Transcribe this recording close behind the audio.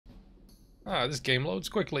Ah, this game loads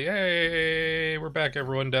quickly. Hey, we're back,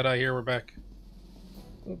 everyone. Deadeye here. We're back.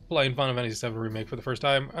 Playing Final Fantasy VII Remake for the first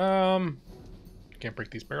time. Can't break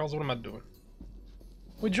these barrels. What am I doing?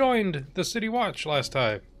 We joined the City Watch last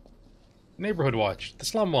time. Neighborhood Watch. The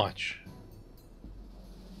Slum Watch.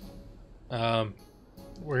 We're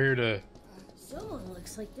here to... Someone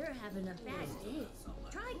looks like they're having a bad day.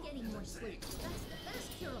 Try getting more sleep. That's the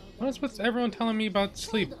best cure. What's with everyone telling me about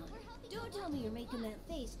sleep? Don't tell me you're making that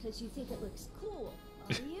face because you think it looks cool.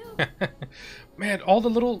 Are you? Man, all the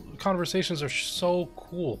little conversations are so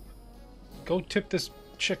cool. Go tip this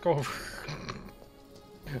chick over.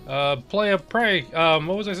 Play a pray.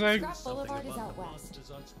 What was I saying? Scrap Boulevard is out west.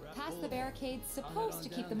 Past the barricades, supposed to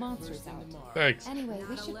keep the monsters out. Thanks. Anyway,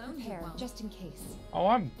 we should prepare, just in case. Oh,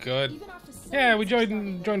 I'm good. Yeah, we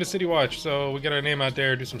joined the City Watch, so we get our name out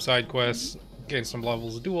there, do some side quests, gain some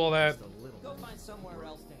levels, do all that.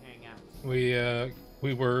 We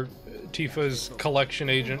were Tifa's collection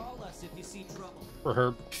agent for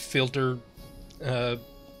her filter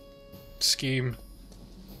scheme.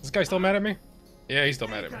 Is this guy still mad at me? Yeah, he's still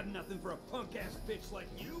mad at me.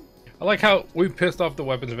 I like how we pissed off the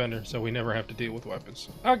weapons vendor, so we never have to deal with weapons.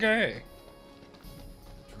 Okay.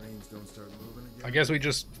 Trains don't start moving again. I guess we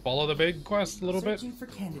just follow the big quest a little bit For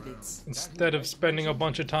candidates. instead of spending a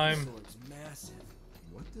bunch of time Sword's massive.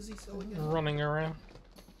 What does he sell again? running around.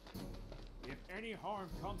 If any harm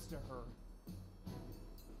comes to her,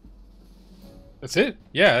 That's it?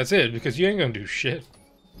 Yeah, that's it, because you ain't gonna do shit.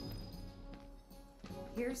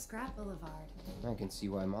 Here's Scrap Boulevard. I can see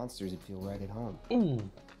why monsters would feel right at home. Ooh.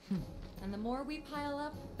 And the more we pile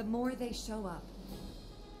up, the more they show up.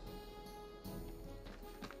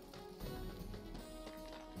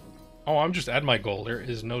 Oh, I'm just at my goal. There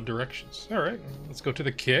is no directions. Alright, let's go to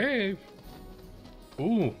the cave.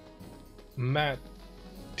 Ooh.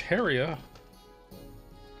 Materia.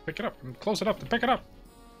 Pick it up. I'm close enough to pick it up.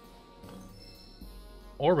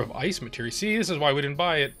 Orb of ice materia. See, this is why we didn't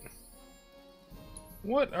buy it.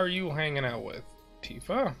 What are you hanging out with,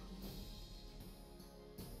 Tifa?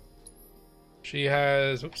 She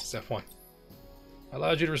has... Oops, it's F1.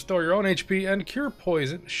 Allows you to restore your own HP and cure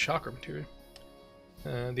poison. Chakra materia.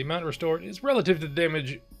 The amount restored is relative to the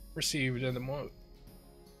damage received, and the more...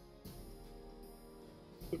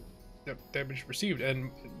 damage received and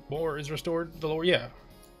more is restored, the lower... Yeah.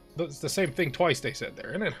 It's the same thing twice they said there,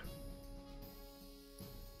 isn't it?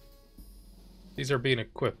 These are being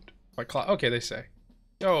equipped by Cloud. Okay, they say.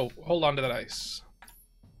 Oh, hold on to that ice.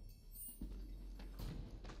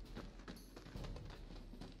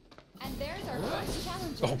 And there's our first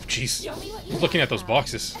challenger. Oh, jeez. Show me what you Looking got, at those guys.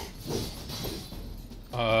 boxes.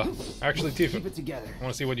 Actually, Tifa, Keep it together. I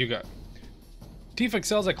want to see what you got. Tifa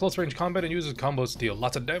excels at close range combat and uses combos to deal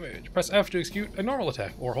lots of damage. Press F to execute a normal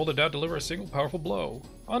attack, or hold it down to deliver a single powerful blow.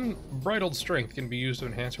 Unbridled strength can be used to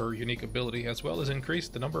enhance her unique ability, as well as increase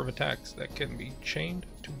the number of attacks that can be chained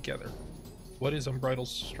together. What is unbridled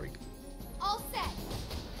strength? All set.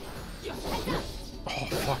 Oh,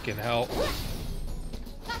 fucking hell.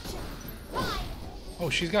 Gotcha. Fine. Oh,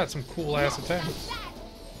 she's got some cool ass attacks.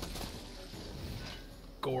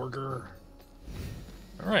 Gorger.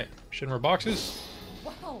 Alright, Shinra boxes.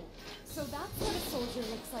 Whoa. So that's what a soldier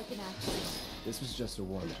looks like in action. This was just a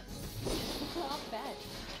warm-up. I'll bet.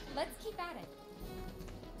 Let's keep at it.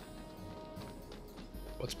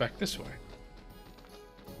 What's back this way?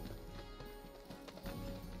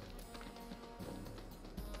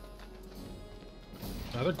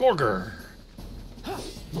 Another Gorger.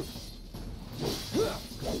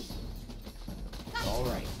 All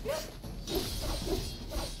right.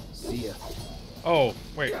 See ya. Oh,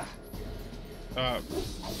 wait.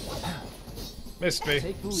 Missed me.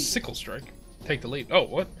 Take the lead. Sickle strike. Take the lead. Oh,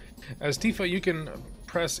 what? As Tifa, you can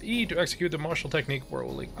press E to execute the martial technique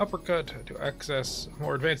whirling uppercut. To access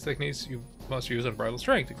more advanced techniques, you must use unbridled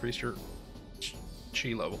strength to increase your chi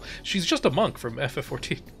level. She's just a monk from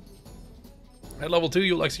FF14. At level 2,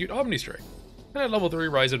 you'll execute Omni Strike. And at level 3,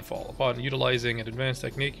 Rise and Fall. Upon utilizing an advanced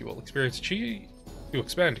technique, you will experience chi... You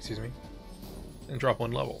expand, excuse me. And drop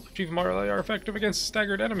 1 level. Achievement Marley are effective against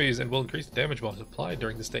staggered enemies and will increase the damage bonus applied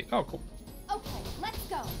during the state. Oh, cool. Okay, let's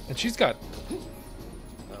go. And she's got...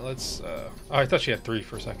 oh, I thought she had 3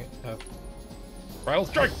 for a second. Bridal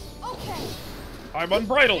Strike! Okay. I'm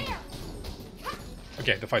unbridled! There.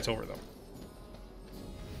 Okay, the fight's over, though.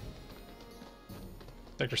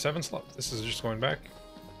 Sector 7 Slum. This is just going back.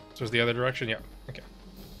 So is the other direction? Yeah. Okay.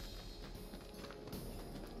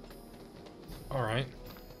 Alright.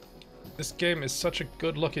 This game is such a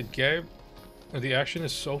good looking game. And the action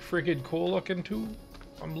is so freaking cool looking too.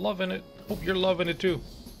 I'm loving it. Hope you're loving it too.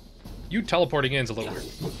 You teleporting in is a little weird.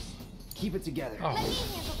 Keep it together. Let Oh, me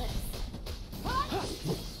handle this.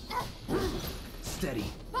 Steady.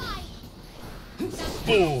 Bye.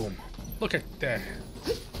 Boom! Look at that.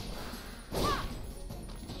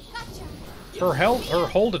 Gotcha. Her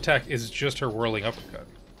hold attack is just her whirling uppercut.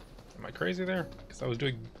 Am I crazy there? Because I was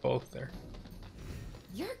doing both there.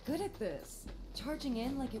 You're good at this. Charging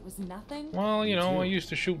in like it was nothing. Well, you know, I used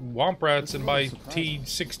to shoot womp rats in my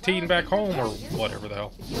T16 back home, or whatever the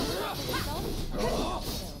hell.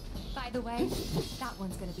 By the way, that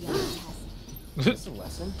one's gonna be on the test. It's a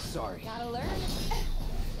lesson. Sorry. Gotta learn.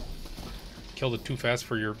 Killed it too fast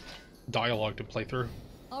for your dialogue to play through.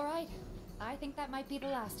 All right, I think that might be the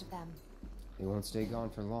last of them. They won't stay gone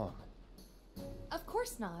for long. Of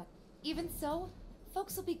course not. Even so,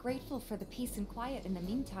 folks will be grateful for the peace and quiet in the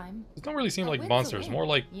meantime. It don't really seem A like win's a monsters, win, more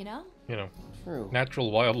like, you know? True.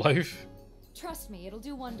 natural wildlife. Trust me, it'll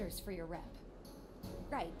do wonders for your rep.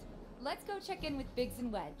 Right. Let's go check in with Biggs and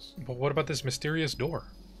Wedge. But what about this mysterious door?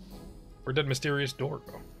 Where'd that mysterious door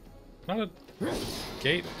go? Not a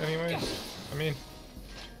gate, anyways. I mean,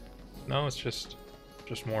 no, it's just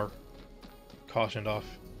more cautioned off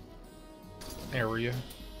area.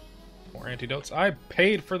 More antidotes. I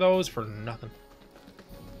paid for those for nothing.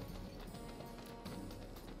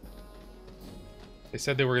 They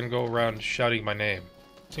said they were gonna go around shouting my name.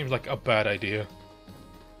 Seems like a bad idea.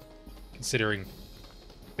 Considering,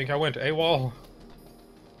 I think I went AWOL,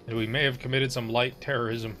 and we may have committed some light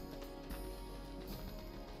terrorism.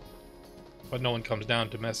 But no one comes down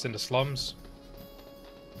to mess into slums.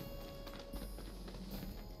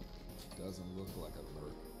 Doesn't look like a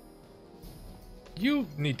lurk. You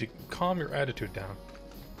need to calm your attitude down.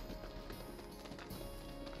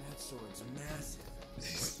 That sword's massive.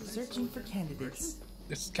 Searching for candidates.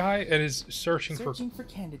 This guy is searching for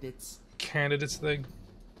candidates. candidates thing.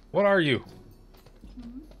 What are you?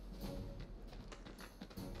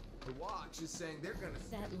 The watch is saying they're gonna.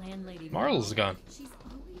 That landlady. Marl's gone. She's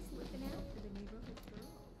always looking out for the neighborhood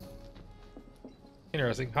girl.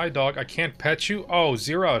 Interesting. Hi, dog. I can't pet you? Oh,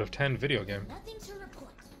 0 out of 10 video game. Nothing to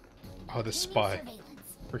report. Oh, the spy. Surveillance.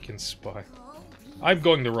 Freaking spy. All these I'm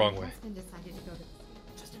going the wrong way. husband decided to go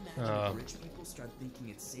to Just imagine Um, if rich people start thinking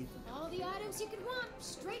it's safe. all the items you could want,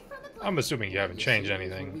 straight from the place. I'm assuming you haven't changed What we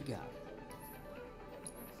anything. got?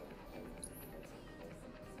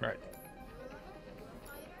 Right.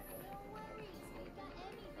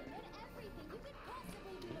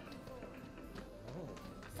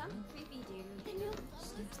 Some creepy dude.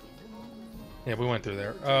 Yeah, we went through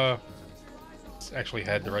there. Let's actually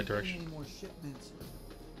head the right direction. More shipments.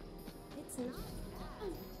 It's not.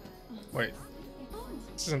 Wait,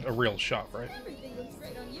 this isn't a real shop, right? Everything looks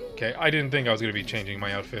great on you. Okay, I didn't think I was going to be changing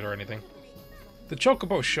my outfit or anything. The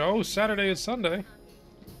Chocobo show, Saturday and Sunday.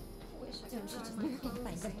 Don't you just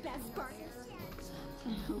find the best part?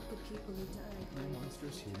 I hope the people who died.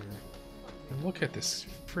 Monsters here. And look at this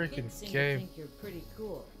freaking Seem to game. think you're pretty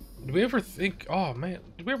cool. Did we ever think, oh man,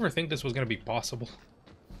 did we ever think this was going to be possible?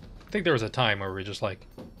 I think there was a time where we were just like,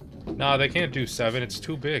 nah, they can't do 7, it's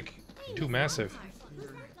too big, too massive. Who's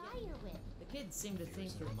that guy you're with? The kids seem to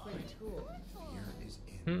think you're pretty cool. Fear is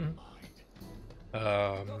in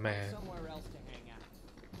Man. Somewhere else to hang out.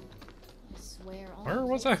 I swear all Where the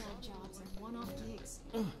was place I? side jobs are one-off gigs.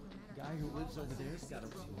 Guy who lives over there's got a.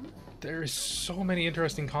 There's so many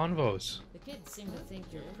interesting convos. The kids seem to think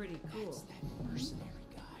you're pretty cool. Mercenary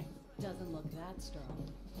guy. Doesn't look that strong.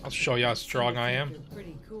 I'll show you how strong I am. You're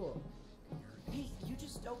pretty cool. Hey, you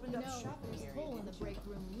just opened up shop. There's a hole in the break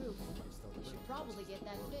room roof. We should probably get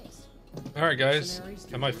that fixed. Alright guys,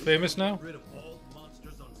 am I famous now?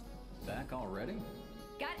 Back already?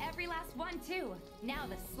 Got every last one too. Now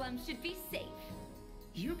the slum should be safe.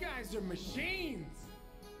 You guys are machines.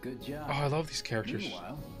 Good job. Oh, I love these characters.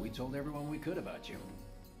 Meanwhile, we told everyone we could about you.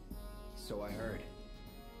 So I heard.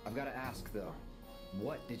 I've got to ask though.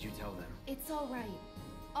 What did you tell them? It's all right.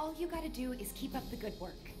 All you gotta do is keep up the good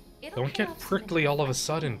work. It'll Don't pay get off soon prickly enough. all of a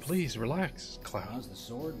sudden, please, relax, Cloud. How's the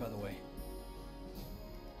sword, by the way?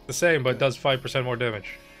 The same, but does 5% more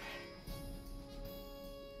damage.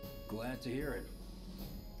 Glad to hear it.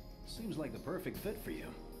 Seems like the perfect fit for you.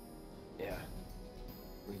 Yeah.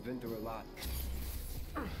 We've been through a lot.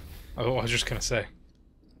 Oh, I was just gonna say.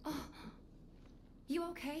 You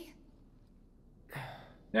okay?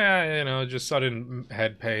 Yeah, you know, just sudden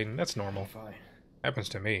head pain. That's normal. Fine. Happens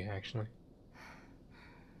to me, actually.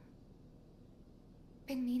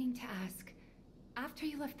 Been meaning to ask. After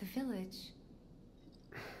you left the village,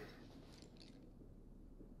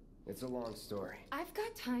 It's a long story. I've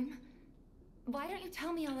got time. Why don't you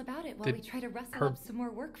tell me all about it while Did we try to rustle her- up some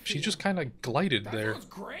more work for She you? just kind of glided That there. sounds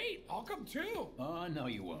great. I'll come too. Oh, no,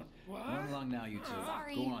 you won't. What? Run along now, you two.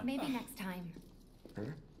 Sorry, Go on. maybe next time.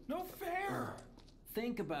 No fair.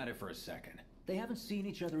 Think about it for a second. They haven't seen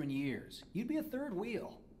each other in years. You'd be a third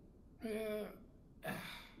wheel.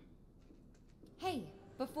 Hey,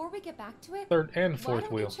 before we get back to it, Third and why fourth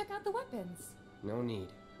don't wheel. we check out the weapons? No need.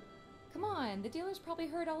 Come on, the dealer's probably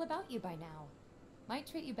heard all about you by now. Might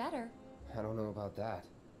treat you better. I don't know about that.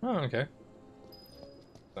 Oh, okay.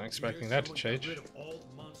 Not expecting that to change.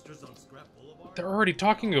 They're already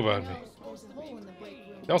talking about me.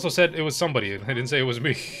 They also said it was somebody, and they didn't say it was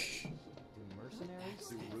me.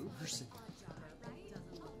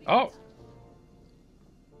 Oh!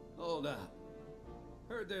 Hold up.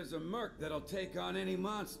 Heard there's a merc that'll take on any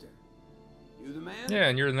monster. You the man? Yeah,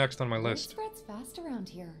 and you're next on my Word list. spreads fast around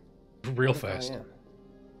here. Real What if I fast. am?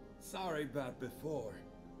 Sorry about before.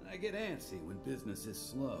 I get antsy when business is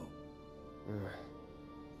slow.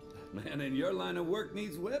 Man in your line of work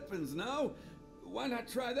needs weapons, no? Why not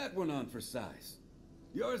try that one on for size?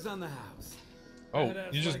 Yours on the house. Oh,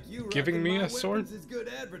 Badass you're just like you giving rocking me my a sword? weapons is good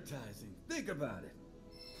advertising. Think about it.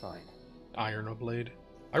 Fine. Iron a blade.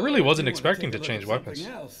 I really wasn't You wanna expecting to take a change look at weapons.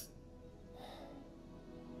 something else?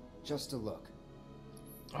 Just a look.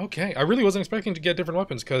 Okay, I really wasn't expecting to get different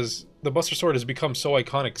weapons, because the Buster Sword has become so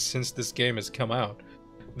iconic since this game has come out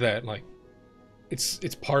that, like, it's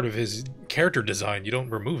part of his character design. You don't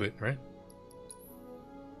remove it, right?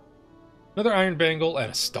 Another iron bangle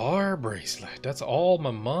and a star bracelet. That's all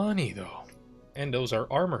my money, though. And those are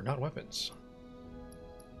armor, not weapons.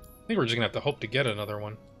 I think we're just gonna have to hope to get another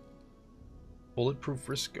one. Bulletproof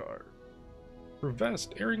wrist guard. Proof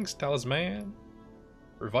vest, earrings, talisman.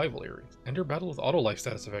 Revival earrings. Enter battle with auto life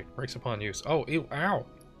status effect. Breaks upon use. Oh, ew, ow.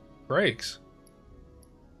 Breaks.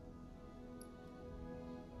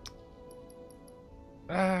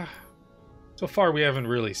 So far we haven't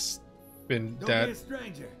really been Don't that be a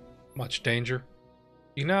stranger. much danger.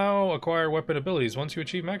 You now acquire weapon abilities. Once you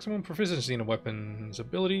achieve maximum proficiency in a weapon's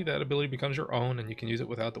ability, that ability becomes your own and you can use it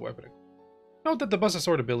without the weapon. Note that the Buster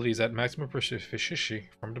Sword ability is at maximum proficiency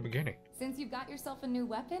from the beginning. Since you've got yourself a new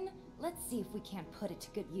weapon, let's see if we can't put it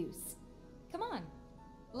to good use. Come on,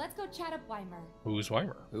 let's go chat up Weimer, Who's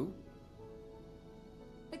Weimer? Who?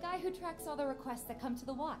 the guy who tracks all the requests that come to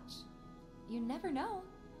the watch. You never know.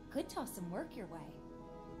 Could toss some work your way.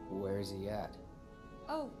 Where's he at?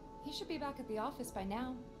 Oh, he should be back at the office by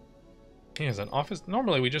now. He has an office?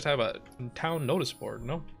 Normally we just have a town notice board,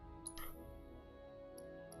 no?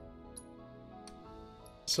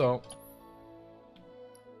 So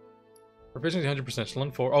proficiency 100%,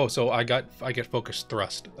 Slum 4. Oh, so I get focused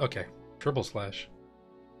thrust. Okay. Triple slash.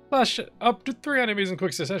 Slash up to 3 enemies in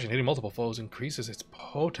quick succession. Hitting multiple foes increases its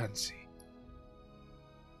potency.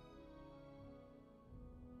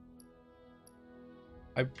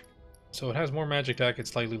 So it has more magic attack,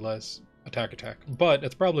 it's slightly less attack. But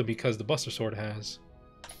it's probably because the Buster Sword has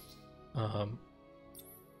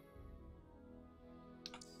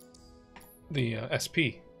the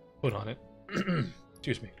SP put on it.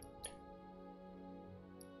 Excuse me.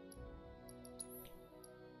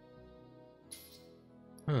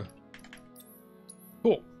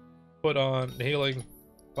 Cool. Put on healing,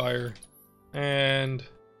 fire, and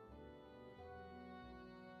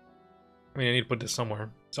I mean I need to put this somewhere.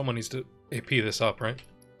 Someone needs to AP this up, right?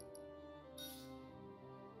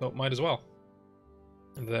 So might as well.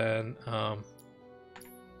 And then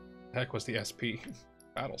heck was the SP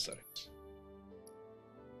battle settings.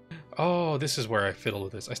 Oh, this is where I fiddle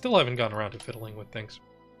with this. I still haven't gotten around to fiddling with things.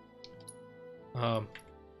 How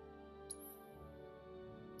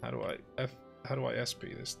do I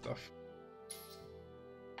SP this stuff?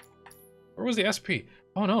 Where was the SP?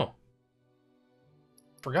 Oh no.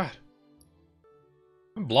 Forgot.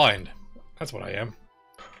 I'm blind. That's what I am.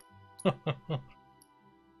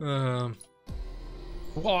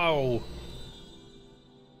 Wow.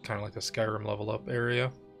 Kind of like the Skyrim level up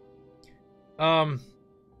area. I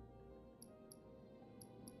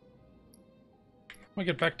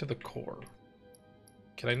get back to the core.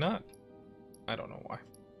 Can I not? I don't know why.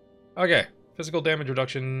 Okay. Physical damage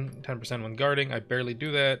reduction, 10% when guarding. I barely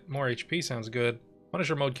do that. More HP sounds good.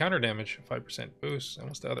 Punisher mode counter damage, 5% boost. And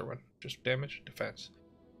what's the other one? Just damage? Defense.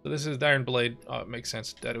 So this is the Iron Blade. It makes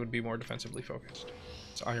sense that it would be more defensively focused.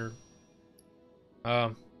 It's iron.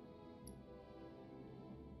 That's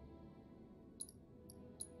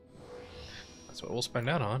what we'll spend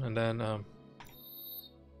that on. And then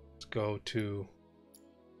let's go to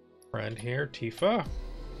friend here, Tifa.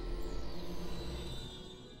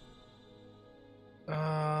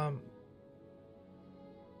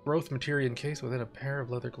 Growth materia encased within a pair of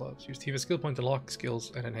leather gloves. Use Tifa's skill point to lock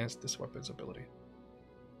skills and enhance this weapon's ability.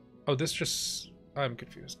 Oh, this just... I'm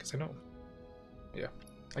confused, because I know... Yeah.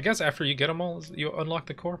 I guess after you get them all, you unlock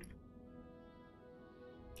the core?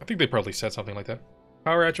 I think they probably said something like that.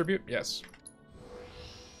 Power attribute? Yes.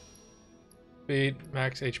 speed,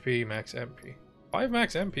 max HP, max MP. 5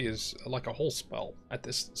 max MP is like a whole spell at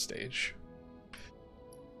this stage.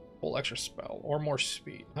 Whole extra spell, or more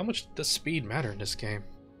speed. How much does speed matter in this game?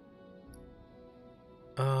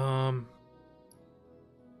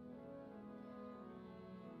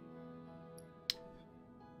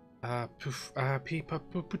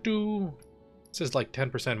 This is like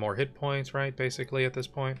 10% more hit points, right? Basically at this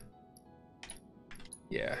point.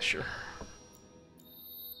 Yeah, sure.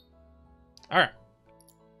 Alright.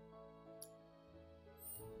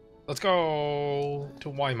 Let's go to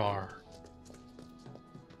Weimar.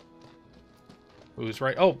 Who's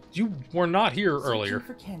right? Oh, you were not here earlier.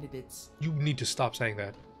 For candidates. You need to stop saying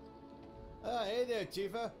that. Hey there,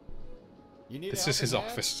 Tifa. You need This is his hand?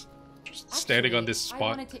 office. Just standing on this I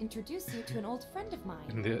spot wanted to introduce you to an old friend of mine.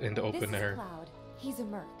 in the open This air. is Cloud. He's a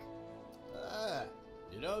merc. Ah,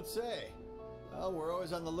 you don't say. Well, we're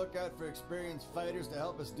always on the lookout for experienced fighters to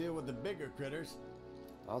help us deal with the bigger critters.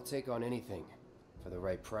 I'll take on anything. For the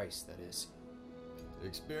right price, that is.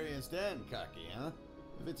 Experienced and cocky, huh?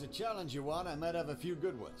 If it's a challenge you want, I might have a few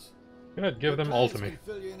good ones. Good, give them all to me. Can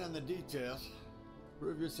fill you in on the details.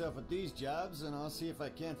 Prove yourself at these jobs, and I'll see if I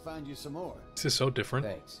can't find you some more. This is so different.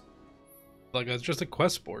 Thanks. Like it's just a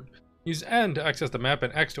quest board. Use N to access the map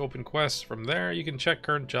and X to open quests. From there, you can check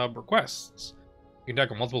current job requests. You can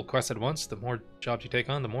tackle multiple quests at once. The more jobs you take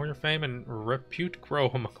on, the more your fame and repute grow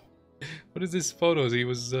among. What is this photos? He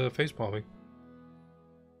was facepalming.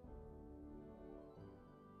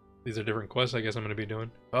 These are different quests I guess I'm going to be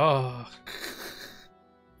doing. Oh.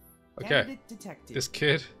 Okay. Candidate detected. This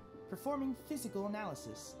kid. Performing physical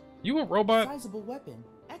analysis. You a robot? Sizable weapon.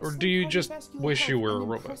 Or do you just cardiovascular wish you health were a and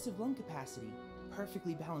robot? Impressive lung capacity.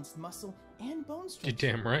 Perfectly balanced muscle and bone You're structure.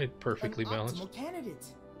 damn right. Perfectly An balanced. optimal candidate.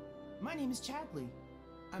 My name is Chadley.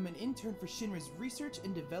 I'm an intern for Shinra's Research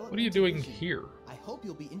and Development What are you doing Division. here? I hope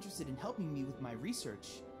you'll be interested in helping me with my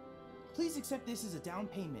research. Please accept this as a down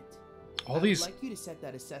payment. All I would these, like you to set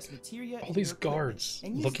that assess materia all in these your equipment guards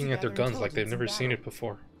and use looking to at their gather guns like they've intelligence never in seen battle. it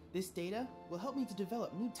before. This data will help me to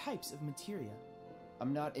develop new types of materia.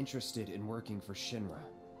 I'm not interested in working for Shinra.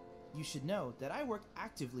 You should know that I work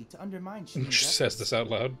actively to undermine Shinra's She says efforts. this out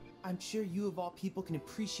loud. I'm sure you of all people can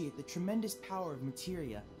appreciate the tremendous power of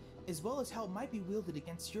materia, as well as how it might be wielded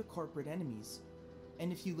against your corporate enemies.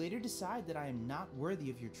 And if you later decide that I am not worthy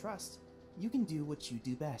of your trust, you can do what you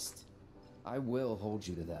do best. I will hold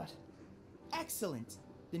you to that. Excellent!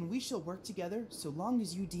 Then we shall work together so long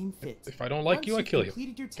as you deem fit. If I don't like Once you, I you've kill you.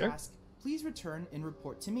 completed your Okay? task, please return and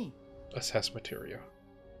report to me. Assess materia.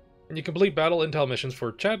 And you complete battle intel missions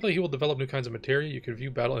for Chadley. He will develop new kinds of materia. You can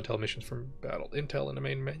view battle intel missions from battle intel in the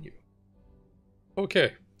main menu.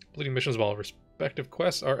 Okay. Completing missions while respective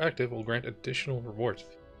quests are active will grant additional rewards.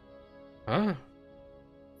 Huh?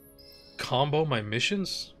 Combo my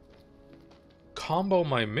missions? Combo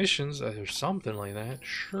my missions? Or something like that.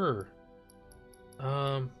 Sure.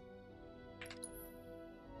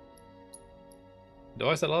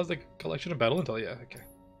 Device that allows the collection of battle intel. Yeah, okay.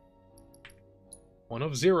 1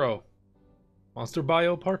 of 0. Monster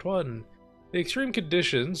Bio Part 1. The extreme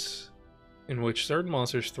conditions in which certain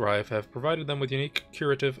monsters thrive have provided them with unique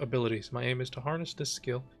curative abilities. My aim is to harness this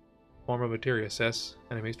skill, form of materia, assess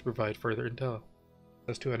enemies to provide further intel.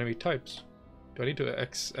 That's 2 enemy types. Do I need to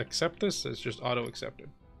accept this? It's just auto-accepted.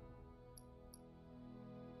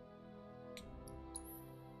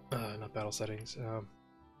 Not battle settings.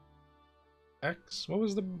 X? What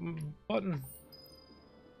was the button?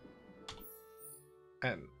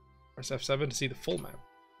 And press F7 to see the full map.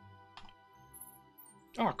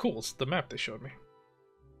 Oh, cool. It's the map they showed me.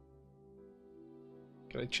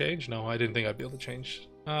 Can I change? No, I didn't think I'd be able to change.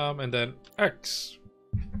 And then X.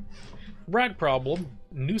 Rat problem,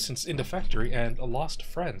 nuisance in the factory, and lost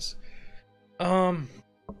friends. And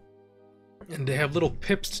they have little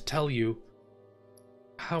pips to tell you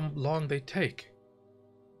how long they take.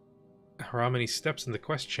 Or how many steps in the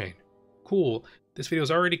quest chain. Cool. This video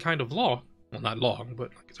is already kind of long. Well, not long,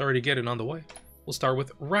 but it's already getting on the way. We'll start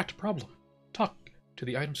with rat problem. Talk to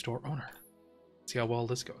the item store owner. See how well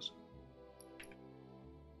this goes.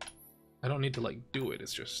 I don't need to, like, do it.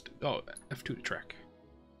 It's just... Oh, F2 to track.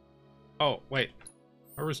 Oh, wait.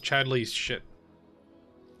 Where was Chadley's shit?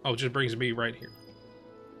 Oh, it just brings me right here.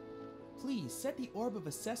 Please set the orb of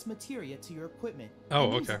assess materia to your equipment. Oh,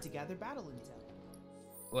 and use okay. it to gather battle intel.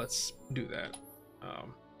 Let's do that.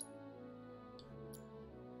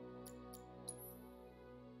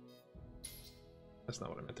 That's not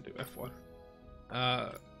what I meant to do.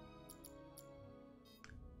 F1.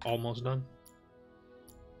 Almost done.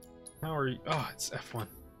 How are you? Oh, it's F1.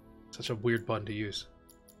 Such a weird button to use.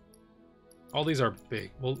 All these are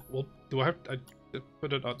big. Well, do I have to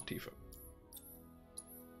put it on Tifa?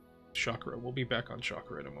 Chakra. We'll be back on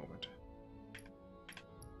Chakra in a moment.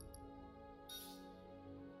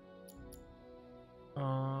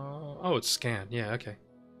 Oh, it's scan. Yeah, okay.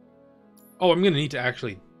 Oh, I'm gonna need to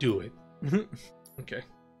actually do it. Okay.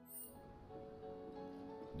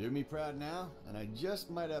 Do me proud now, and I just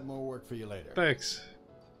might have more work for you later. Thanks.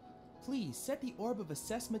 Please set the orb of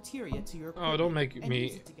assess materia to your. Oh, don't make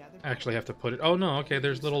me actually have to put it. Oh no, okay.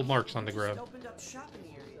 There's little marks on the ground.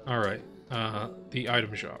 All right. The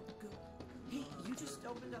item shop. Hey, you just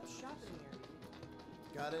opened up shop in here.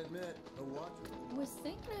 Gotta admit, a watch. Was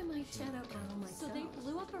thinking I might chat out battle myself. So they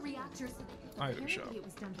blew up a reactor. Item shop. It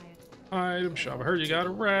was done by a Item shop. I heard you got a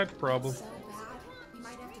rat problem. so bad. We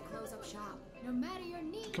might have to close up shop. No matter your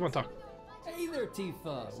needs. Come on, talk. Hey there,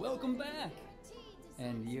 Tifa. Welcome back.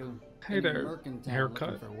 And you. Hey there. Mercantile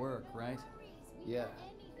Haircut. looking for work, right? Yeah.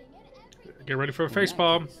 Get ready for a In face that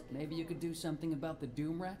bomb. case, maybe you could do something about the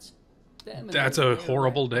Doom Rats. Them and That's their a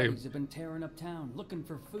horrible rat name. buddies have been tearing up town, looking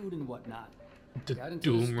for food and whatnot. The Got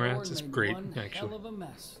into Doom store Rats and is made great, one actually. Hell of a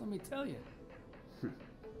mess, let me tell you.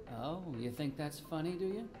 Oh, you think that's funny, do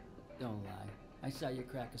you? Don't lie. I saw you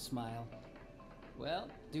crack a smile. Well,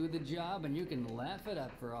 do the job and you can laugh it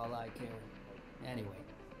up for all I care. Anyway,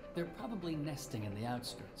 they're probably nesting in the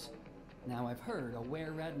outskirts. Now I've heard a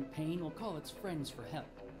were-rat in pain will call its friends for help.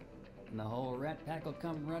 And the whole rat pack will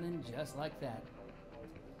come running just like that.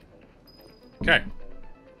 Okay.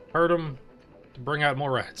 Heard him to bring out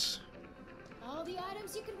more rats. All the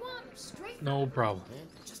items you could want, straight. No problem.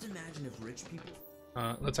 Just imagine if rich people.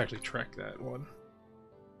 Let's actually track that one.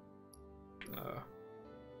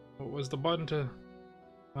 What was the button to...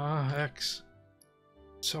 X.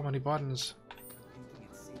 So many buttons.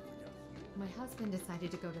 My husband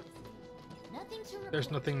decided to go to. Nothing to report.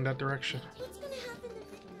 There's nothing in that direction. What's gonna happen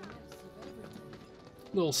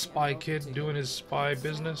Little spy kid doing his spy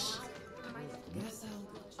business.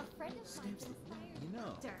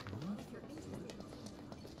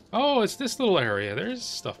 Oh, it's this little area. There's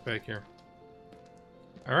stuff back here.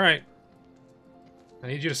 Alright. I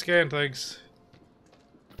need you to scan things.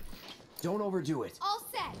 Don't overdo it. All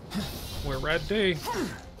set. We're Red D.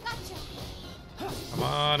 Gotcha. Come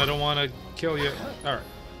on, I don't want to kill you. Alright.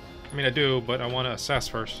 I mean, I do, but I want to assess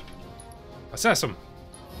first. Assess them.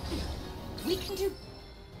 We can do.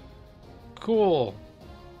 Cool.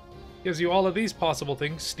 Gives you all of these possible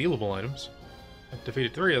things, stealable items. I've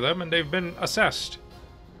defeated 3 of them, and they've been assessed.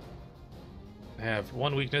 I have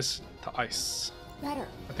 1 weakness to ice. Better.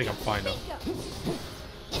 I think I'm fine though.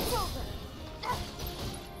 It's over.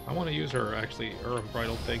 I want to use her, actually, her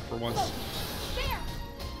unbridled thing for once. There.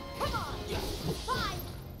 Come on. Fine.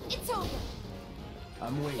 It's over.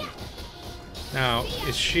 I'm waiting. Now,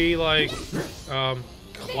 is she like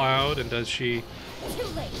Cloud, and does she Too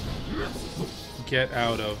late. get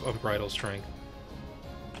out of unbridled strength?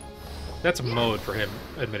 That's a mode for him,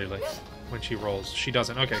 admittedly. When she rolls, she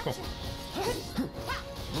doesn't. Okay, cool.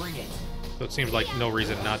 Bring it. So it seems like no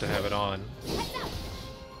reason not to have it on.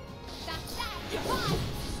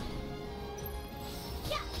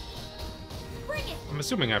 Bring it. I'm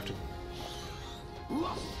assuming I have to.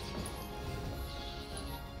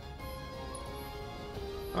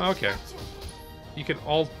 Okay. You can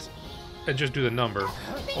alt and just do the number,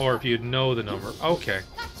 or if you know the number. Okay.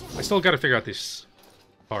 I still got to figure out this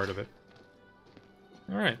part of it.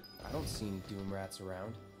 All right. I don't see any Doom Rats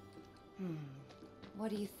around. What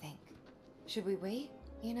do you think? Should we wait?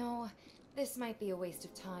 You know, this might be a waste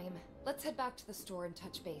of time. Let's head back to the store and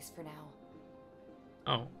touch base for now.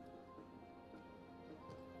 Oh.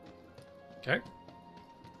 Okay.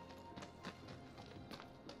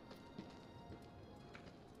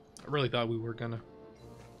 I really thought we were gonna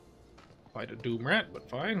fight a Doom Rat, but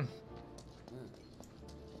fine.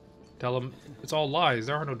 Tell him it's all lies.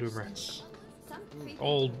 There are no Doom Rats.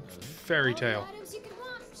 Old fairy tale. Items you could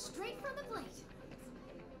want, straight from the plate.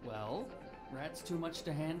 Well, rats too much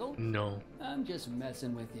to handle? No. I'm just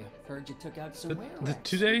messing with you. Heard you took out some The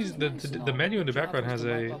were-rats. menu in the background has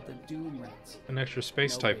Job a was to wipe out the Doom Rats. an extra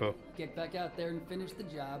space No, wait. typo. Get back out there and finish the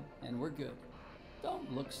job, and we're good.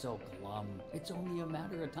 Don't look so glum. It's only a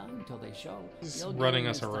matter of time till they show. He's You'll get running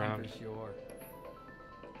them us this time around. For sure.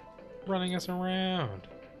 Running us around.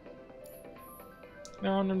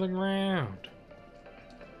 They're under the ground.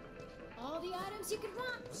 All the items you could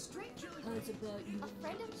want, straight. Heard about you. A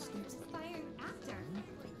friend of mine is a fire actor.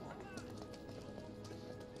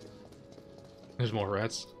 There's more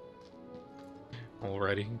rats.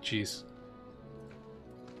 Already, jeez.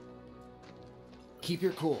 Keep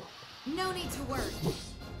your cool. No need to worry.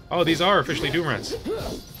 Oh, these are officially Doom Rats.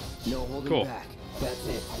 No holding Cool. back. That's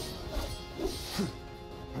it.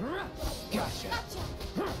 Gotcha.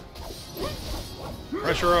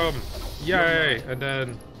 Pressure. mushroom! Yay! And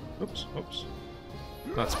then, oops.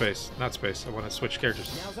 Not space. I want to switch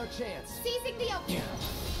characters. Now's our chance. Seizing the opening.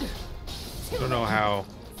 I don't know how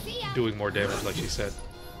doing more damage, like she said.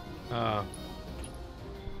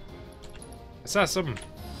 Assassin!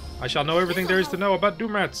 I shall know everything there is to know about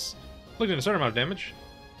Doom Rats. Looking at a certain amount of damage.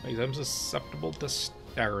 Makes them susceptible to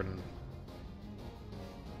starin.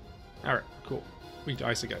 Alright, cool. Weak to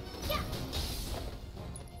ice again.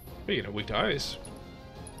 Speaking of weak to ice.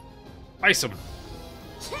 Ice him!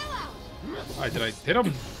 Alright, did I hit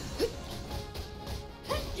him?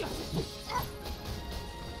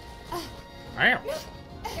 Ow!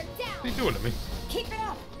 What are you doing to me? Keep it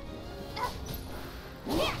up.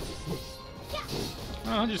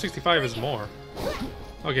 165 is more.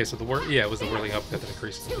 Okay, so the it was the whirling up that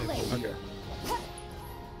increases the damage. Okay.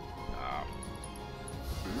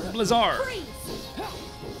 Blizzard!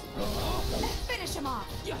 Finish him off.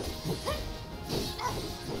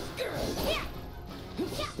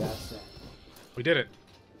 That's it. We did it.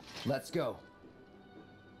 Let's go.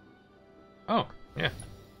 Oh, yeah.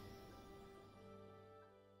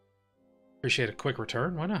 Appreciate a quick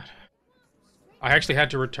return. Why not? I actually had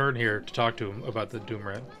to return here to talk to him about the Doom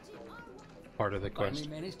Rat part of the quest.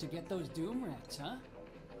 Finally managed to get those Doom Rats, huh?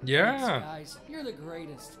 Yeah. Thanks, guys. You're the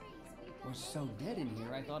greatest. We're so dead in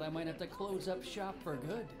here, I thought I might have to close up shop for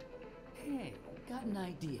good. Hey, got an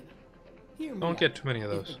idea. Hear me Don't out. get too many of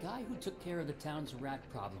those. If the guy who took care of the town's rat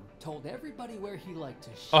problem told everybody where he liked to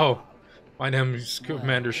shop. Oh, my name is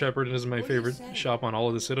Commander Shepard, and this is my what do you favorite say? shop on all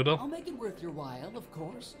of the I'll Citadel. make it worth your while, of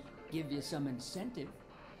course. Give you some incentive.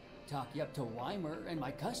 Talk you up to Weimer and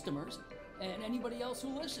my customers, and anybody else who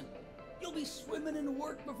listen. You'll be swimming in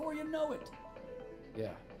work before you know it.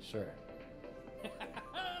 Yeah, sure.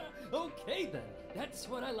 Okay then, that's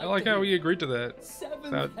what I like. I like to how hear. we agreed to that.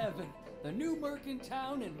 Seventh That- heaven, the new merc in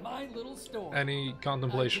town and my little store. Any I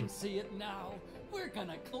contemplation. can see it now. We're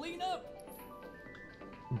gonna clean up.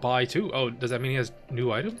 Buy two. Oh, does that mean he has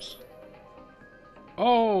new items?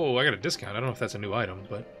 Oh, I got a discount. I don't know if that's a new item,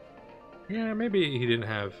 but yeah, maybe he didn't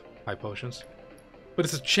have high potions. But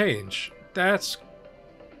it's a change. That's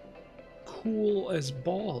cool as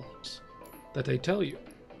balls that they tell you.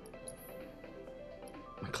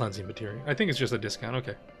 Cleansing material. I think it's just a discount.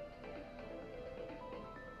 Okay.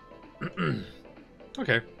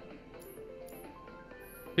 Okay.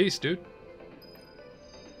 Peace, dude.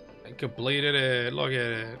 I completed it. Look at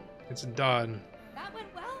it. It's done. That went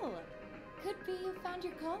well. Could be you found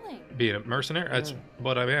your calling. Being a mercenary? That's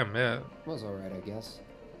what I am, yeah. Was alright, I guess.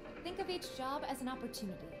 Think of each job as an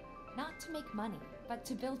opportunity, not to make money, but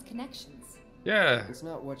to build connections. Yeah. It's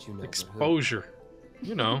not what you know. but who. Exposure.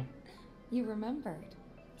 You know. You remembered.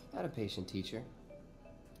 Had a patient teacher.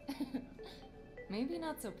 Maybe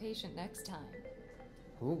not so patient next time.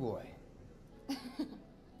 Oh boy.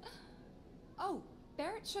 Oh,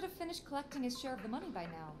 Barrett should have finished collecting his share of the money by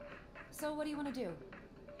now. So what do you want to do?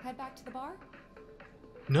 Head back to the bar?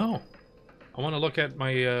 No. I want to look at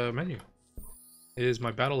my menu. Is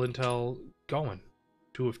my battle intel going?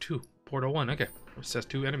 2 of 2. Porto 1. Okay. It says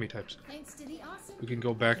 2 enemy types. Thanks to the awesome. We can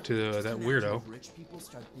go back to that weirdo. Rich people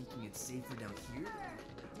start thinking it's safer down here.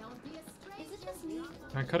 Don't be a stranger. Is it just me?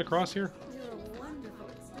 Can I cut across here? You're a wonderful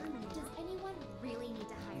experiment. Does anyone really need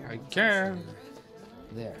to hire I me? can.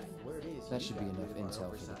 There. That should be enough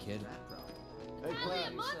intel for the kid. Hey,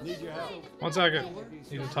 Cloud, need your help. 1 second.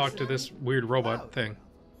 Need to talk to this weird robot thing.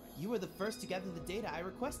 You were the first to gather the data I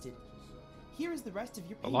requested. Here is the rest of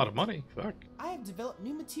your A payment. lot of money. Fuck. I have developed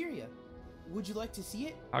new materia. Would you like to see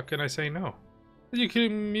it? How can I say no? You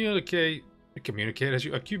communicate as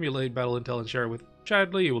you accumulate battle intel and share it with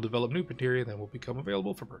Chadley. You will develop new materia that will become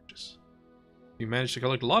available for purchase. If you manage to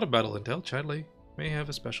collect a lot of battle intel, Chadley may have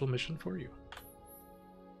a special mission for you.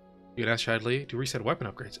 You can ask Chadley to reset weapon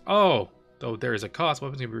upgrades. Oh, though there is a cost,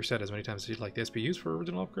 weapons can be reset as many times as you'd like. The SPUs for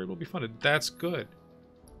original upgrade will be funded. That's good.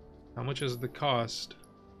 How much is the cost?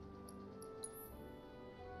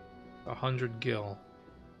 100 gil.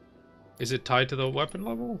 Is it tied to the weapon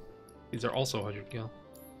level? These are also 100 gil.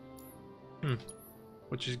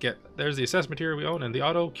 What you get? There's the assess materia we own and the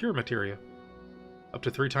auto cure materia. Up to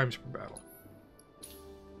 3 times per battle.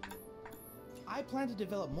 I plan to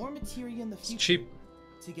develop more materia in the future. It's cheap.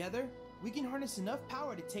 Together, we can harness enough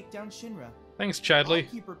power to take down Shinra. Thanks, Chadley.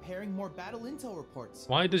 I'll keep preparing more battle intel reports.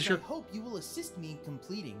 Why does which your I hope you will assist me in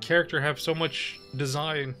completing. character have so much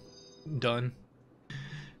design done?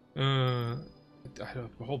 I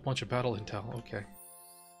have a whole bunch of battle intel. Okay.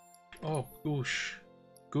 Oh, goosh.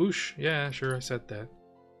 Goosh? Yeah, sure, I said that.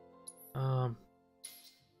 Are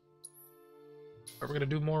we gonna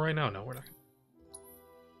do more right now? No, we're not.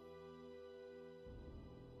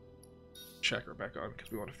 chakra back on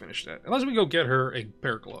because we want to finish that. Unless we go get her a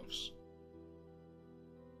pair of gloves.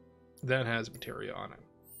 That has materia on it.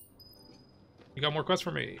 You got more quests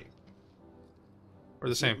for me? Or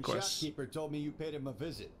the same quest? Shopkeeper told me you paid him a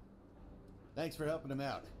visit. Thanks for helping him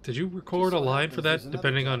out. Did you record a line for that,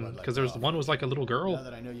 depending on... Because there was one was like a little girl? Now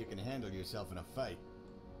that I know you can handle yourself in a fight.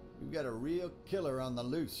 You've got a real killer on the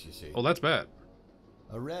loose, you see. Oh, that's bad.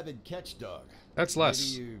 A rabid catch dog. That's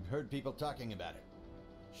less. Maybe you've heard people talking about it.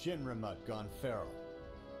 Shinramut gone feral.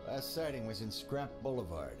 Last sighting was in Scrap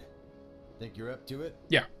Boulevard. Think you're up to it?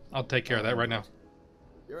 Yeah, I'll take care of that right now.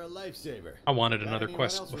 You're a lifesaver. I wanted another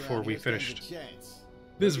quest before we finished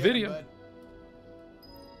this video.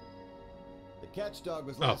 The catch dog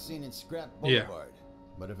was last seen in Scrap Boulevard.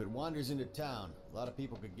 But if it wanders into town, a lot of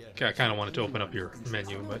people could get it. Okay, I kind of wanted to open up your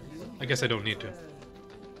menu, but I guess I don't need to.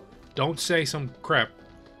 Don't say some crap.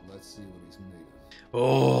 Let's see what he's made of.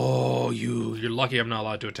 Oh, you're lucky I'm not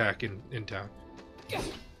allowed to attack in town.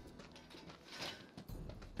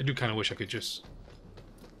 I do kind of wish I could just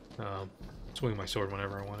swing my sword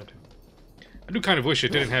whenever I wanted to. I do kind of wish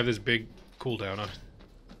it didn't have this big cooldown on it.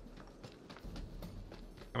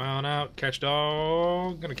 Come on out, catch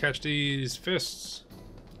dog. Gonna catch these fists.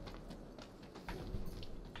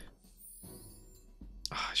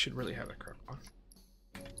 Oh, I should really have that crap on.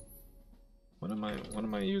 What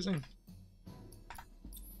am I using?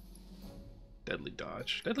 Deadly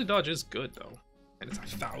dodge. Deadly dodge is good though. And it's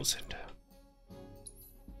 1,000.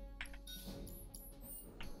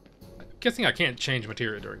 I'm guessing I can't change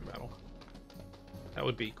materia during battle. That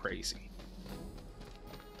would be crazy.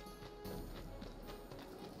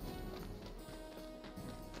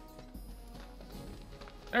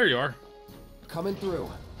 There you are. Coming through.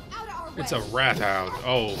 It's a rat hound.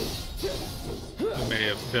 Oh. We may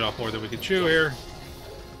have bit off more than we could chew here.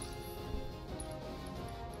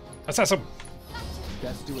 Assassin!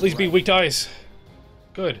 Please be weak ties.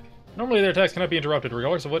 Good. Normally their attacks cannot be interrupted,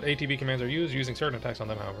 regardless of what ATB commands are used. Using certain attacks on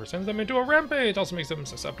them, however, sends them into a rampage. Also makes them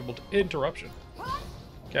susceptible to interruption.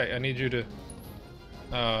 Okay, I need you to...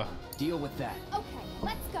 deal with that. Okay,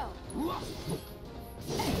 let's go.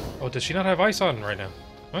 Oh, does she not have ice on right now?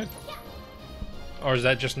 What? Or is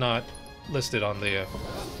that just not listed on the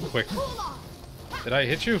quick? Did I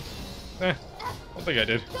hit you? I don't think I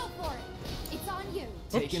did. Go for it. It's on you.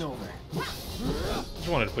 Taking over. Just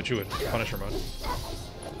wanted to put you in Punisher mode. And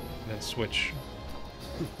then switch.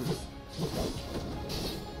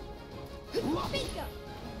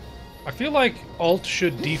 I feel like Alt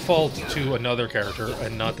should default to another character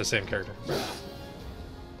and not the same character.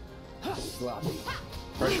 Sloppy.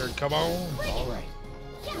 Pressured, come on. All right.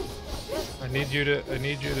 I need you to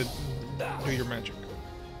do your magic.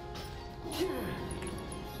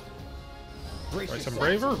 Try some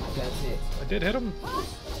braver. That's it. I did hit him.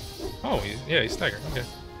 Oh, he's staggered. Okay.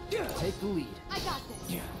 Take the lead. I got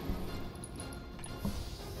this.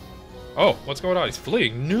 Oh, what's going on? He's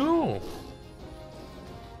fleeing. No.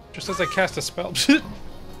 Just as I cast a spell. All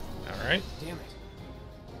right. Damn it.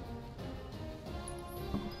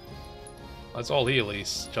 Let's all heal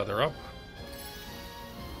each other up.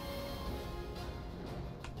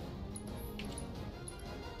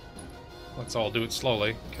 Let's all do it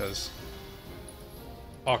slowly, because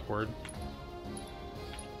awkward.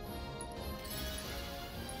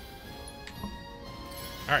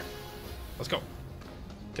 Alright, let's go.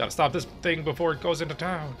 Gotta stop this thing before it goes into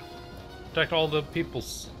town. Protect all the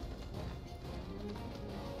peoples.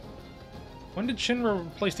 When did Shinra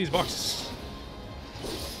place these boxes?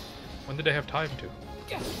 When did they have time to?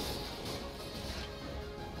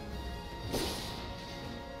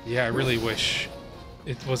 Yeah, I really wish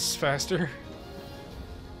it was faster.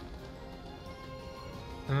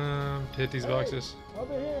 To hit these boxes.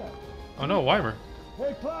 Over here. Oh no, Weimer.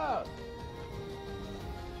 Hey, Cloud.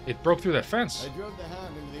 It broke through that fence. I drove the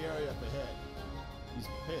hound into the area up ahead. He's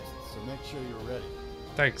pissed, so make sure you're ready.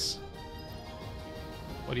 Thanks.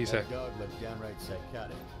 What do you say? That dog looked downright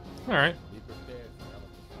psychotic. All right. Be prepared for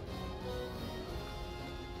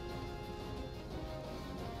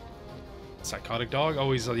Psychotic dog?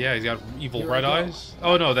 Oh, he's got evil red eyes.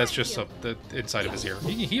 Oh no, that's just the inside of his ear.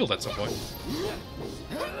 He healed at some point.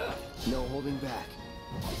 No holding back.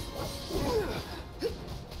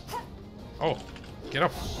 Oh, get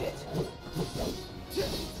up. Shit.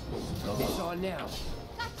 It's on now.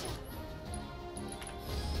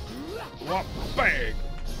 Whoop, bang!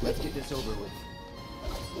 Let's get this over with.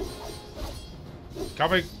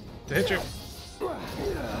 Coming to hit you.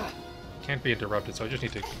 Can't be interrupted, so I just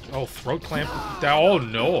need to... Oh, throat clamp. Oh,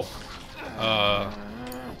 no.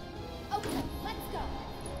 Okay, let's go.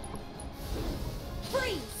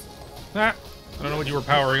 Freeze. I don't know what you were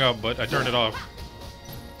powering up, but I turned it off.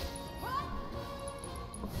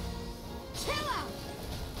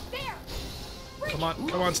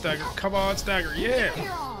 Come on, Stagger. Come on, Stagger.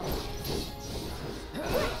 Yeah!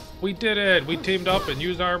 We did it! We teamed up and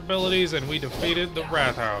used our abilities and we defeated the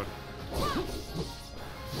Wrathhound.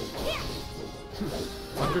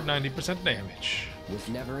 190% damage. Was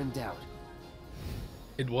never in doubt.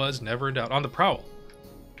 It was never in doubt. On the prowl.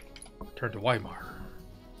 Turn to Weimar.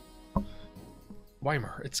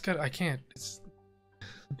 Weimar. It's got. I can't. It's.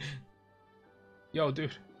 Yo,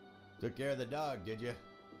 dude. Took care of the dog, did you?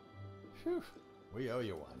 Phew. We owe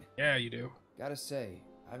you one. Yeah, you do. Gotta say,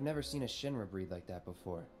 I've never seen a Shinra breed like that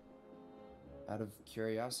before. Out of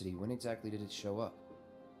curiosity, when exactly did it show up?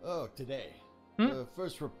 Oh, today. The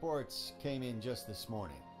first reports came in just this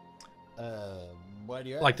morning. Why do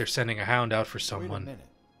you ask? Like they're sending a hound out for Wait a someone minute.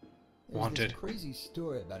 wanted. There's this crazy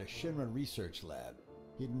story about a Shinra research lab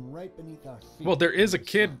hidden right beneath our feet. Well, there is a in the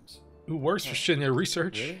kid slums. who works for Shinra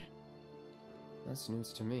Research. Really? That's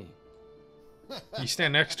news to me. You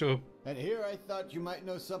stand next to him. And here I thought you might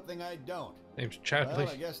know something I don't. Name's Chadley. Well,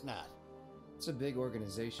 I guess not. It's a big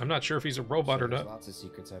organization. I'm not sure if he's a robot or There's not. lots of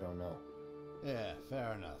secrets I don't know. Yeah,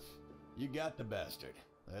 fair enough. You got the bastard.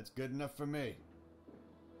 That's good enough for me.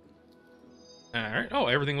 Alright. Oh,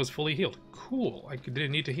 everything was fully healed. Cool. I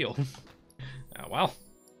didn't need to heal. Well.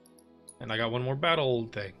 And I got one more battle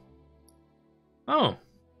thing. Oh.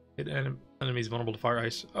 Hit enemies vulnerable to fire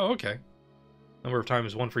ice. Oh, okay. Number of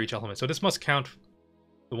times, one for each element. So this must count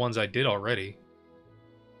the ones I did already.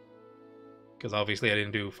 Because obviously I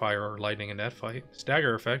didn't do fire or lightning in that fight.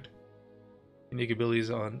 Stagger effect. Unique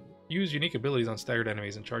abilities on... Use unique abilities on staggered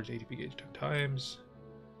enemies and charge ATP gauge 10 times.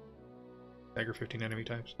 Stagger 15 enemy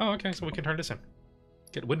types. Oh, okay, so we can turn this in.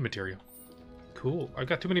 Get wind material. Cool. I've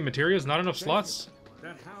got too many materials, not enough slots,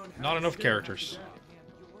 not enough characters.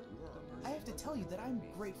 I have to tell you that I'm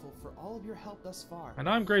grateful for all of your help thus far. And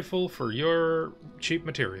I'm grateful for your cheap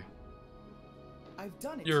materia. I've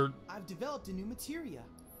done it. Your... I've developed a new materia.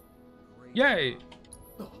 Yay!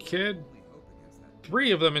 Kid.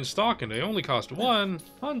 3 of them in stock and they only cost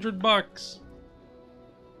 $100.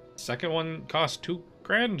 Second one cost $2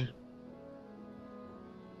 grand.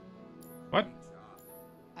 What?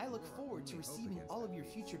 I look forward to receiving all of your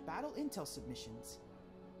future battle intel submissions.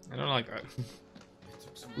 I don't like that.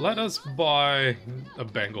 Let us buy a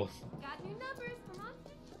bangle.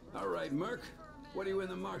 All right, Merc. What are you in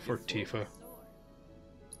the market For Tifa.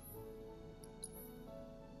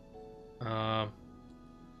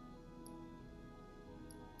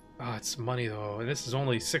 It's money though, and this is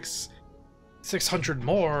only 600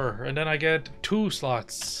 more, and then I get 2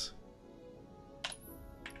 slots.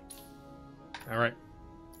 All right.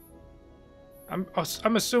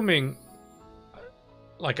 I'm assuming,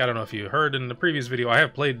 like, I don't know if you heard in the previous video, I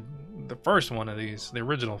have played the first one of these, the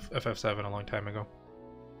original FF7 a long time ago.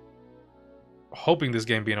 Hoping this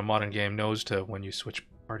game being a modern game knows to, when you switch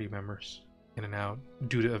party members in and out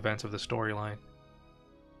due to events of the storyline,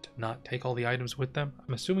 to not take all the items with them.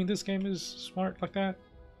 I'm assuming this game is smart like that.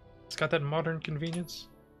 It's got that modern convenience.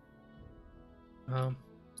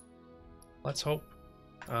 Let's hope.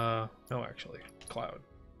 No, actually. Cloud.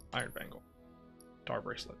 Iron Bangle. Star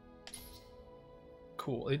Bracelet.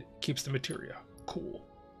 Cool. It keeps the materia. Cool.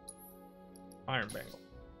 Iron Bangle.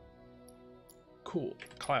 Cool.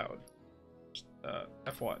 Cloud.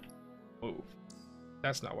 F1. Move.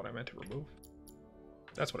 That's not what I meant to remove.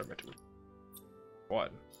 That's what I meant to remove.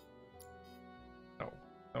 What? No.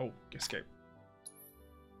 No. Escape.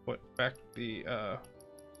 Put back the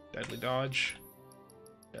deadly dodge.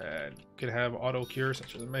 And you can have auto cure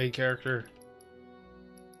since you're the main character.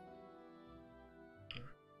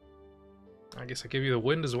 I guess I give you the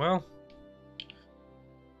wind as well.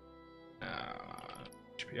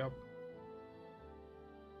 HP up.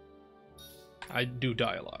 I do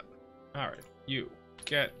die a lot. Alright, you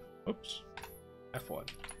get, oops, F1,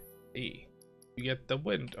 E. You get the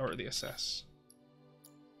wind, or the assess.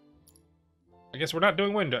 I guess we're not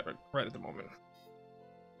doing wind right at the moment.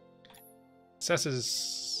 Assess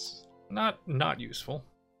is not useful.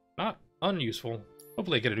 Not unuseful.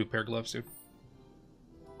 Hopefully I get a new pair of gloves soon.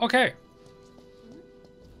 Okay.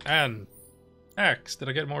 And X, did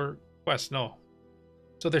I get more quests? No.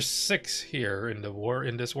 So there's 6 here in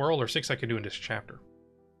this world, or 6 I can do in this chapter.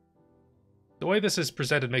 The way this is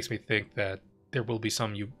presented makes me think that there will be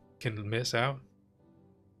some you can miss out.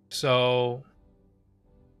 So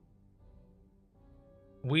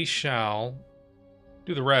we shall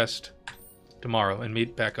do the rest tomorrow and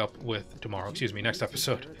meet back up with next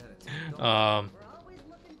episode.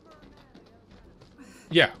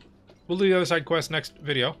 Yeah, we'll do the other side quest next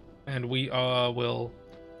video, and we will.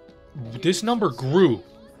 This number grew.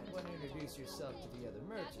 Introduce yourself to the other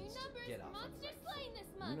merchants. Get off on the right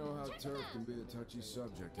foot. You know how turf can be a touchy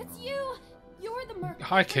subject. It's you! You're the merc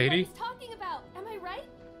Hi, Katie. everybody's talking about. Am I right?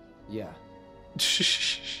 Yeah.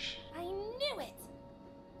 I knew it.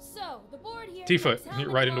 So the board here. Tifa, knows how you're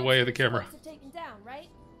many right in the way of the monsters camera. folks have taken down, right?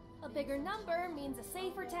 A bigger number means a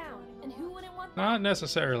safer town, and who wouldn't want that? Not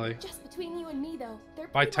necessarily. Just between you and me, though, they're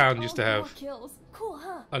My pretty town much used all to more have kills. Cool,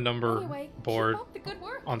 huh? a number Anyway, keep board up the good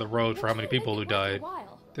work. on the road for how many people who died.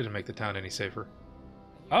 Didn't make the town any safer.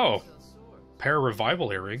 Oh, pair of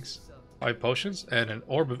revival earrings, 5 potions, and an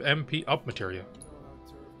orb of MP up materia.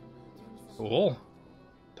 Cool.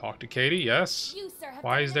 Talk to Katie, yes. You, sir, have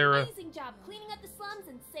Why done is there an a... amazing job cleaning up the slums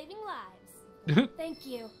and saving lives. Thank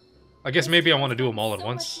you. I guess maybe I want to do them all at So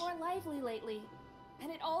once. much more lively lately, and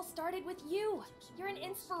it all started with you. You're an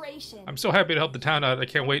inspiration. I'm so happy to help the town out. I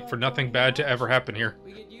can't wait for nothing bad to ever happen here.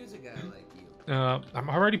 We could use a guy like you. I'm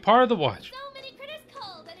already part of the watch. So many critters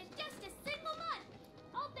culled, and in just a single month.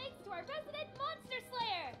 All thanks to our resident monster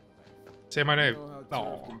slayer. Say my name.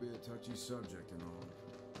 Oh. Can be a touchy subject and all.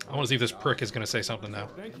 I want to see if this prick is going to say something now.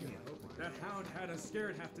 Thank you. That hound had us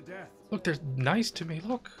scared half to death. Look, they're nice to me.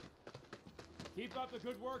 Look. Keep up the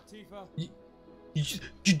good work, Tifa. You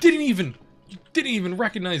didn't even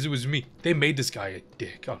recognize it was me. They made this guy a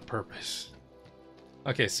dick on purpose.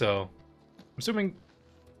 Okay, so I'm assuming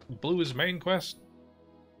Blue is main quest,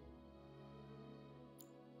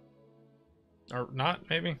 or not?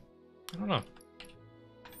 Maybe, I don't know.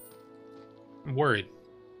 I'm worried.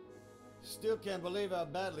 Still can't believe how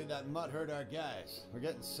badly that mutt hurt our guys. We're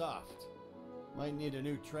getting soft. Might need a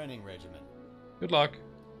new training regimen. Good luck.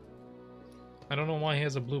 I don't know why he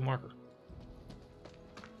has a blue marker.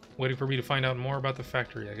 Waiting for me to find out more about the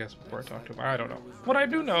factory, I guess, before I talk to him. I don't know. What I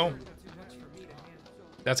do know.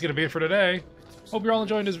 That's going to be it for today. Hope you're all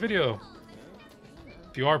enjoying this video.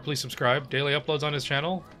 If you are, please subscribe. Daily uploads on his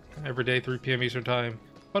channel. Every day, 3 PM Eastern Time.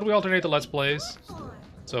 But we alternate the Let's Plays.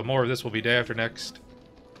 So more of this will be day after next.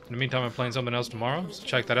 In the meantime, I'm playing something else tomorrow, so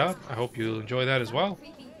check that out. I hope you'll enjoy that as well.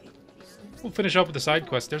 We'll finish up with the side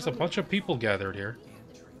quest. There's a bunch of people gathered here.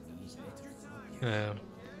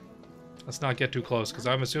 Let's not get too close, because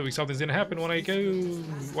I'm assuming something's gonna happen when I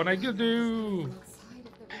do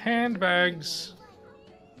handbags.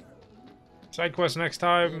 Side quest next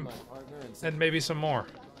time, and maybe some more.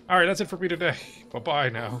 Alright, that's it for me today. Bye-bye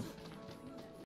now.